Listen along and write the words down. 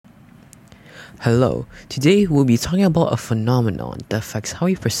Hello, today we'll be talking about a phenomenon that affects how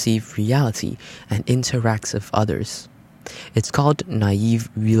we perceive reality and interact with others. It's called naive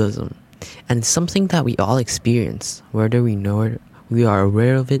realism, and it's something that we all experience, whether we know it, we are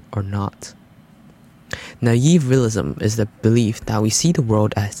aware of it or not. Naive realism is the belief that we see the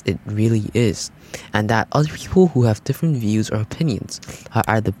world as it really is, and that other people who have different views or opinions are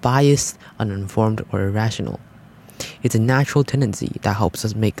either biased, uninformed, or irrational. It's a natural tendency that helps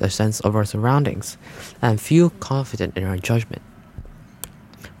us make a sense of our surroundings and feel confident in our judgment.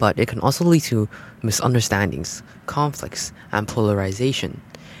 But it can also lead to misunderstandings, conflicts, and polarization,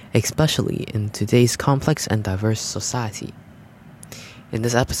 especially in today's complex and diverse society. In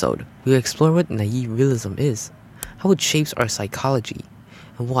this episode, we'll explore what naive realism is, how it shapes our psychology,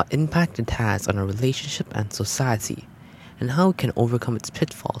 and what impact it has on our relationship and society, and how it can overcome its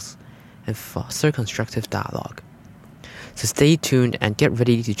pitfalls and foster constructive dialogue. So stay tuned and get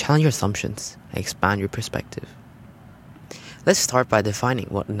ready to challenge your assumptions and expand your perspective. Let's start by defining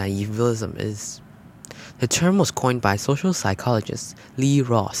what naive realism is. The term was coined by social psychologist Lee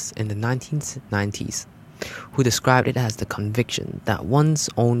Ross in the 1990s, who described it as the conviction that one's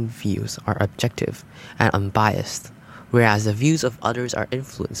own views are objective and unbiased, whereas the views of others are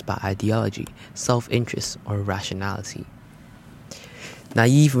influenced by ideology, self-interest, or rationality.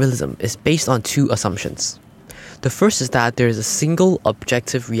 Naive realism is based on two assumptions. The first is that there is a single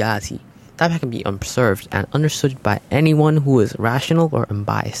objective reality that can be observed and understood by anyone who is rational or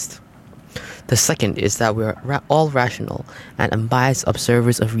unbiased. The second is that we are all rational and unbiased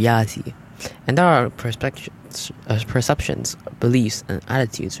observers of reality, and that our perceptions, beliefs, and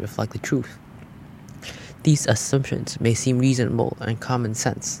attitudes reflect the truth. These assumptions may seem reasonable and common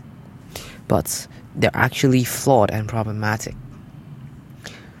sense, but they're actually flawed and problematic.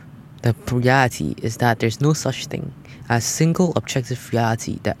 The reality is that there's no such thing as single objective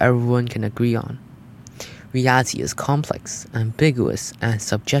reality that everyone can agree on. Reality is complex, ambiguous, and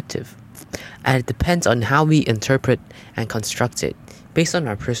subjective, and it depends on how we interpret and construct it based on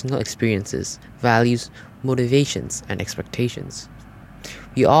our personal experiences, values, motivations, and expectations.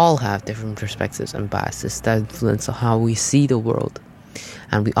 We all have different perspectives and biases that influence how we see the world,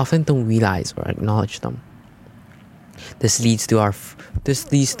 and we often don't realize or acknowledge them. This leads to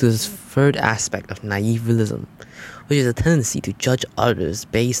this third aspect of naive realism, which is a tendency to judge others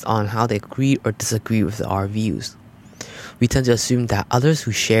based on how they agree or disagree with our views. We tend to assume that others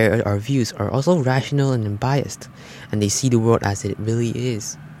who share our views are also rational and unbiased, and they see the world as it really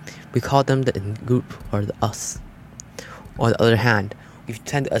is. We call them the in-group or the us. On the other hand, we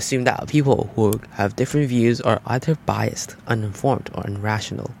tend to assume that people who have different views are either biased, uninformed, or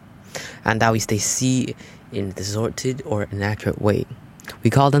irrational, and that they see in a distorted or inaccurate way. We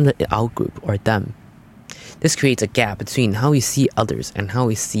call them the out-group or them. This creates a gap between how we see others and how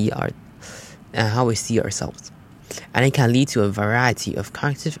we see ourselves, and it can lead to a variety of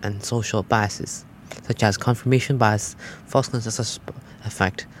cognitive and social biases, such as confirmation bias, false consensus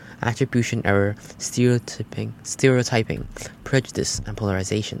effect, attribution error, stereotyping, prejudice, and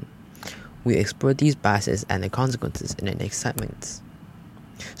polarization. We explore these biases and their consequences in the next segments.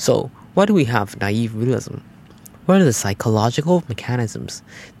 So, why do we have naive realism? What are the psychological mechanisms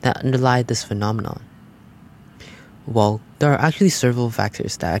that underlie this phenomenon? Well, there are actually several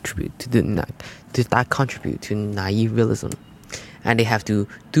factors that contribute to naive realism, and they have to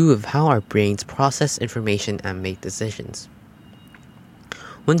do with how our brains process information and make decisions.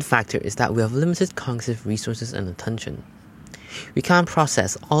 One factor is that we have limited cognitive resources and attention. We can't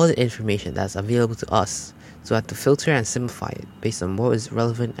process all the information that's available to us, so we have to filter and simplify it based on what is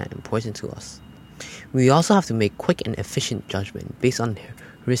relevant and important to us. We also have to make quick and efficient judgment based on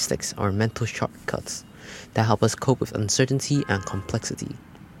heuristics or mental shortcuts that help us cope with uncertainty and complexity.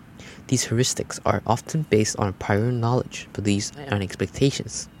 These heuristics are often based on prior knowledge, beliefs, and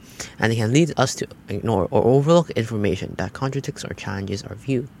expectations, and they can lead us to ignore or overlook information that contradicts or challenges our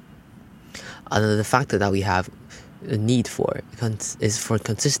view. Another factor that we have a need for is for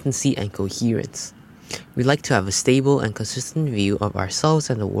consistency and coherence. We like to have a stable and consistent view of ourselves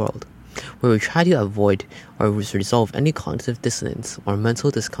and the world, where we try to avoid or resolve any cognitive dissonance or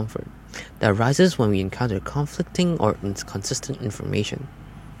mental discomfort that arises when we encounter conflicting or inconsistent information.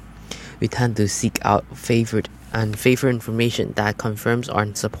 We tend to seek out favor information that confirms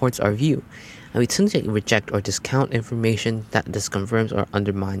or supports our view, and we tend to reject or discount information that disconfirms or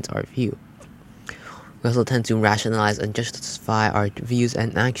undermines our view. We also tend to rationalize and justify our views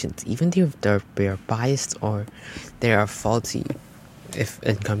and actions, even if they are biased or they are faulty,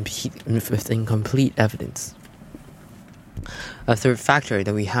 with incomplete evidence. A third factor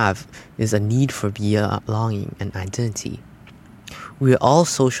that we have is a need for belonging and identity. We are all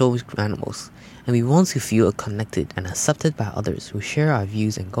social animals, and we want to feel connected and accepted by others who share our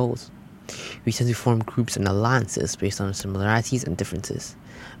views and goals. We tend to form groups and alliances based on similarities and differences,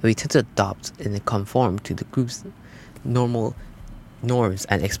 and we tend to adopt and conform to the group's norms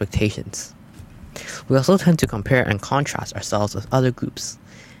and expectations. We also tend to compare and contrast ourselves with other groups,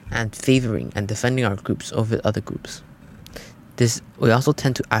 and favoring and defending our groups over other groups. We also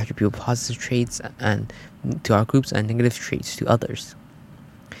tend to attribute positive traits to our groups and negative traits to others.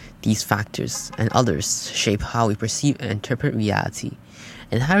 These factors and others shape how we perceive and interpret reality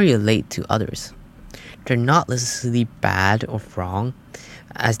and how we relate to others. They're not necessarily bad or wrong,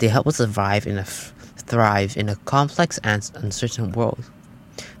 as they help us thrive in a complex and uncertain world.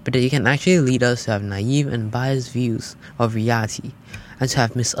 But they can actually lead us to have naive and biased views of reality and to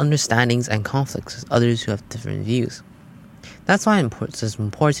have misunderstandings and conflicts with others who have different views. That's why it's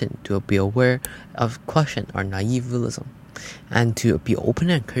important to be aware of question our naive realism and to be open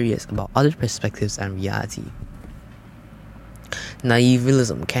and curious about other perspectives and reality. Naive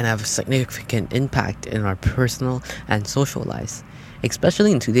realism can have a significant impact in our personal and social lives,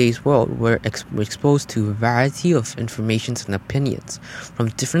 especially in today's world where we're exposed to a variety of informations and opinions from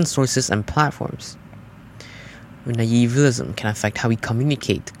different sources and platforms. Naive realism can affect how we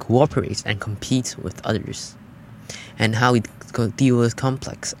communicate, cooperate, and compete with others, and how we deal with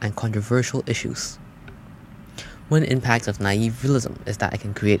complex and controversial issues. One impact of naive realism is that it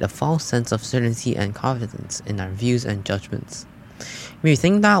can create a false sense of certainty and confidence in our views and judgments. We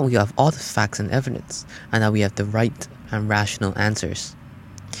think that we have all the facts and evidence, and that we have the right and rational answers.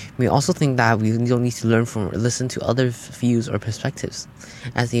 We also think that we don't need to learn from or listen to other views or perspectives,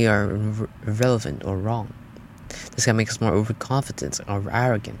 as they are irrelevant or wrong. This can make us more overconfident or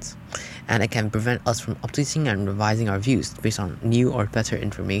arrogant, and it can prevent us from updating and revising our views based on new or better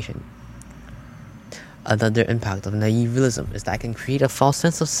information. Another impact of naive realism is that it can create a false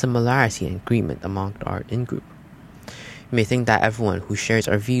sense of similarity and agreement among our in-group. We may think that everyone who shares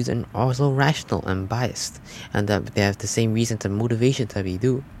our views are also rational and biased, and that they have the same reasons and motivations that we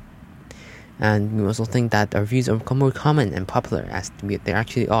do. And we also think that our views are more common and popular as they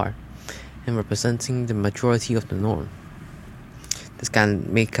actually are, and representing the majority of the norm. This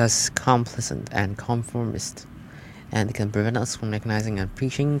can make us complacent and conformist, and it can prevent us from recognizing and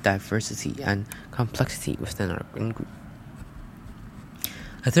appreciating diversity and complexity within our in-group.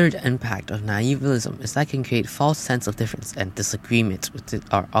 A third impact of naive realism is that it can create false sense of difference and disagreements within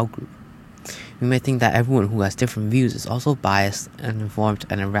our outgroup. We may think that everyone who has different views is also biased, uninformed,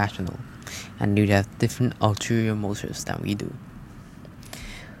 and irrational, and they have different ulterior motives than we do.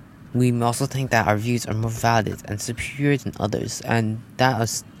 We may also think that our views are more valid and superior than others, and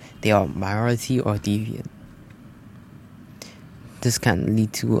that they are minority or deviant. This can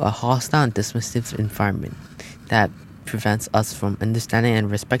lead to a hostile and dismissive environment that prevents us from understanding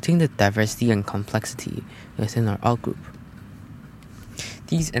and respecting the diversity and complexity within our outgroup.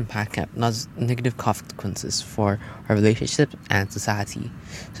 These impact have negative consequences for our relationships and society,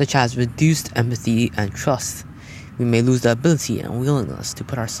 such as reduced empathy and trust. We may lose the ability and willingness to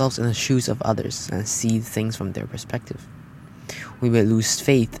put ourselves in the shoes of others and see things from their perspective. We may lose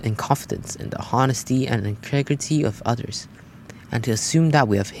faith and confidence in the honesty and integrity of others, and to assume that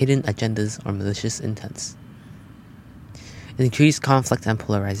we have hidden agendas or malicious intents. Increased conflict and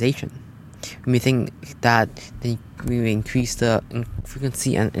polarization. We may think that we may increase the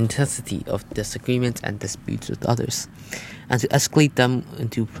frequency and intensity of disagreements and disputes with others, and to escalate them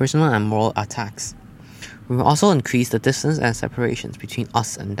into personal and moral attacks. We will also increase the distance and separations between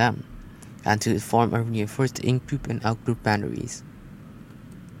us and them, and to form or reinforce the in-group and out-group boundaries.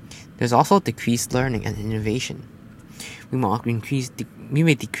 There's also decreased learning and innovation. We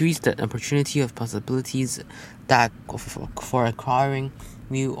may decrease the opportunity of possibilities that for acquiring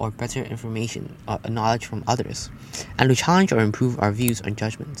new or better information or knowledge from others, and to challenge or improve our views or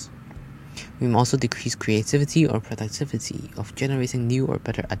judgments. We may also decrease creativity or productivity of generating new or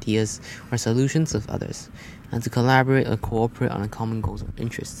better ideas or solutions with others, and to collaborate or cooperate on common goals or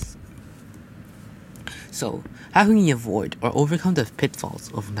interests. So, how can we avoid or overcome the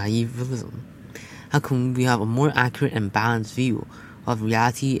pitfalls of naive realism? How can we have a more accurate and balanced view of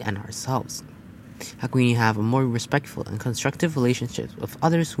reality and ourselves? How can we have a more respectful and constructive relationship with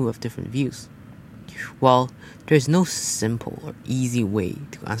others who have different views? Well, there is no simple or easy way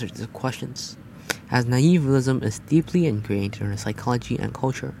to answer these questions, as naive realism is deeply ingrained in our psychology and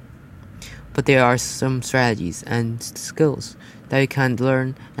culture. But there are some strategies and skills that we can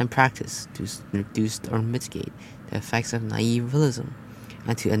learn and practice to reduce or mitigate the effects of naive realism,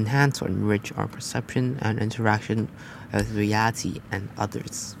 and to enhance or enrich our perception and interaction with reality and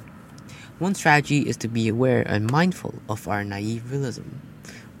others. One strategy is to be aware and mindful of our naive realism.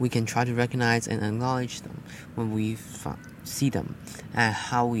 We can try to recognize and acknowledge them when we see them and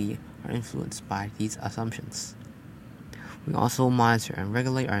how we are influenced by these assumptions. We also monitor and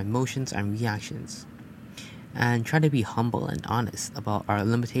regulate our emotions and reactions, and try to be humble and honest about our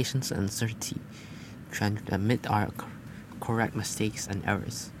limitations and uncertainty, trying to admit our correct mistakes and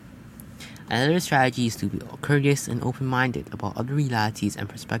errors. Another strategy is to be curious and open-minded about other realities and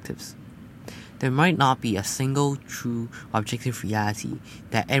perspectives. There might not be a single true objective reality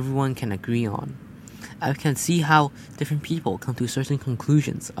that everyone can agree on. I can see how different people come to certain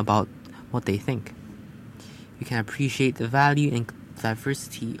conclusions about what they think. You can appreciate the value and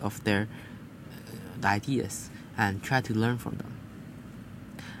diversity of their ideas and try to learn from them.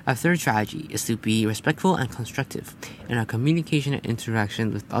 A third strategy is to be respectful and constructive in our communication and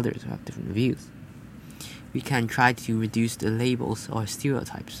interaction with others who have different views. We can try to reduce the labels or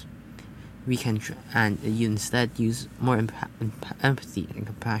stereotypes. We can instead use more empathy and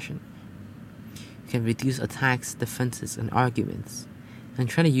compassion. We can reduce attacks, defenses, and arguments, and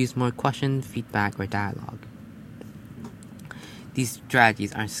try to use more question, feedback, or dialogue. These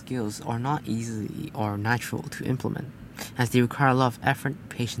strategies are skills or not easily or natural to implement, as they require a lot of effort,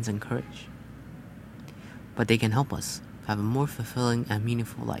 patience, and courage. But they can help us have a more fulfilling and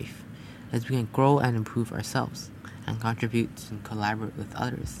meaningful life, as we can grow and improve ourselves, and contribute and collaborate with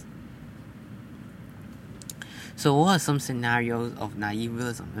others. So what are some scenarios of naive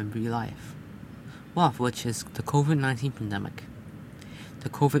realism in real life? One of which is the COVID-19 pandemic. The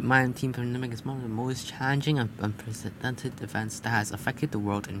COVID-19 pandemic is one of the most challenging and unprecedented events that has affected the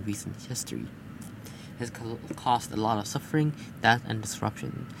world in recent history. It has caused a lot of suffering, death, and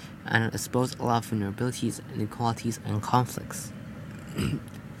disruption, and exposed a lot of vulnerabilities, inequalities, and conflicts.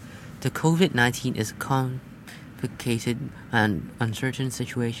 The COVID-19 is a complicated and uncertain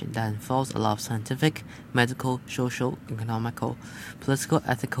situation that involves a lot of scientific, medical, social, economical, political,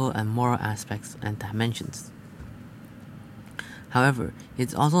 ethical, and moral aspects and dimensions. However,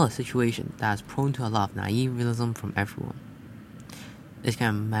 it's also a situation that is prone to a lot of naive realism from everyone. It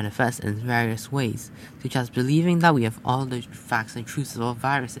can manifest in various ways, such as believing that we have all the facts and truths about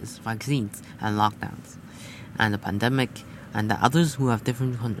viruses, vaccines, and lockdowns, and the pandemic, and that others who have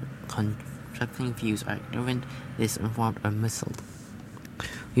different conflicting views are ignorant, misinformed, or misled.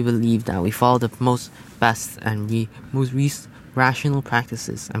 We believe that we follow the best and most rational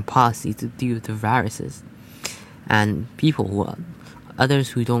practices and policies to deal with the viruses, and others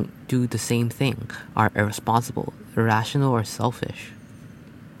who don't do the same thing are irresponsible, irrational, or selfish.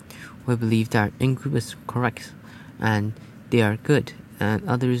 We believe that our in-group is correct and they are good, and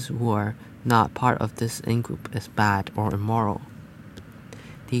others who are not part of this in-group is bad or immoral.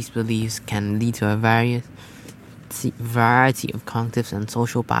 These beliefs can lead to a variety of cognitive and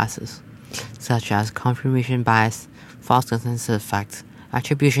social biases, such as confirmation bias, false consensus effect,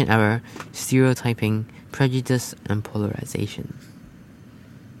 attribution error, stereotyping, prejudice, and polarization.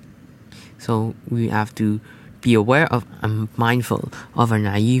 So we have to be aware of and mindful of our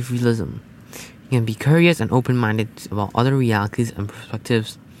naive realism. You can be curious and open-minded about other realities and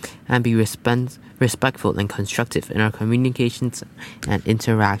perspectives, and be respectful and constructive in our communications and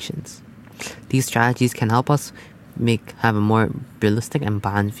interactions. These strategies can help us have a more realistic and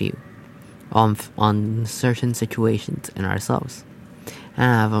balanced view on certain situations in ourselves, and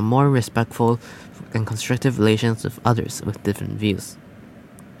have a more respectful and constructive relations with others with different views.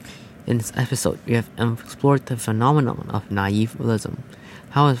 In this episode, we have explored the phenomenon of naive realism,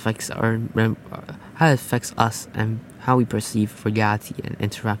 how it affects us, and how we perceive reality and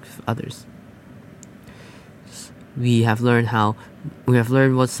interact with others. We have learned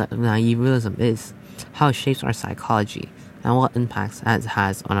what naive realism is, how it shapes our psychology, and what impacts it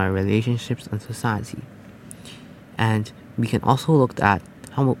has on our relationships and society. And we can also look at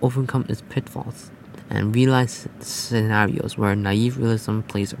how we overcome its pitfalls and realize scenarios where naive realism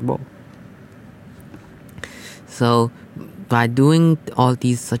plays a role. So, by doing all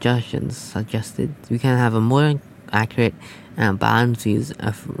these suggested, we can have a more accurate and balanced views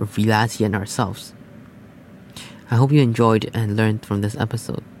of reality and ourselves. I hope you enjoyed and learned from this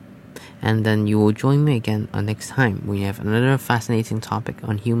episode, and then you will join me again next time when we have another fascinating topic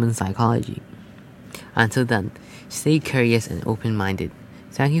on human psychology. Until then, stay curious and open-minded.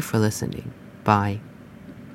 Thank you for listening. Bye.